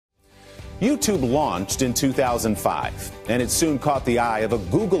YouTube launched in 2005, and it soon caught the eye of a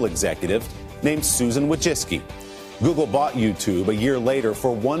Google executive named Susan Wojcicki. Google bought YouTube a year later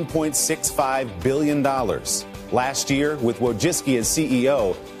for $1.65 billion. Last year, with Wojcicki as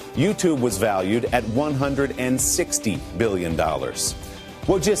CEO, YouTube was valued at $160 billion.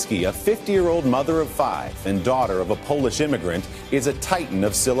 Wojcicki, a 50-year-old mother of 5 and daughter of a Polish immigrant, is a titan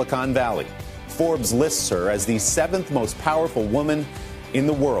of Silicon Valley. Forbes lists her as the 7th most powerful woman in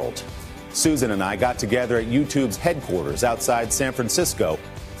the world. Susan and I got together at YouTube's headquarters outside San Francisco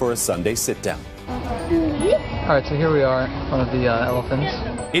for a Sunday sit-down. All right, so here we are in front of the elephants.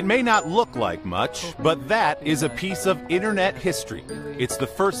 It may not look like much, but that is a piece of internet history. It's the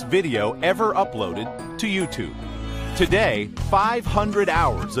first video ever uploaded to YouTube. Today, 500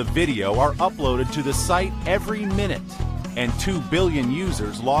 hours of video are uploaded to the site every minute, and 2 billion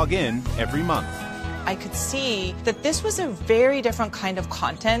users log in every month. I could see that this was a very different kind of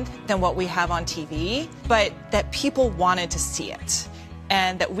content than what we have on TV, but that people wanted to see it,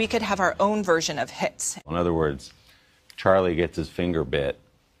 and that we could have our own version of hits. In other words, Charlie gets his finger bit,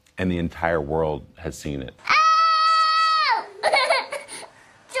 and the entire world has seen it. Ow!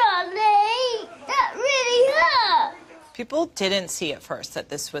 Charlie, that really hurt! People didn't see at first that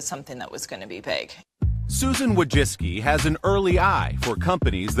this was something that was going to be big. Susan Wojcicki has an early eye for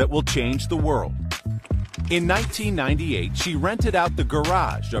companies that will change the world. In 1998, she rented out the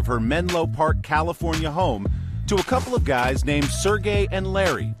garage of her Menlo Park, California home to a couple of guys named Sergey and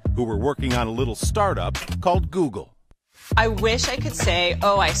Larry, who were working on a little startup called Google. I wish I could say,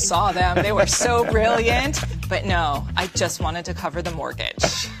 oh, I saw them, they were so brilliant, but no, I just wanted to cover the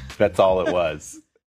mortgage. That's all it was.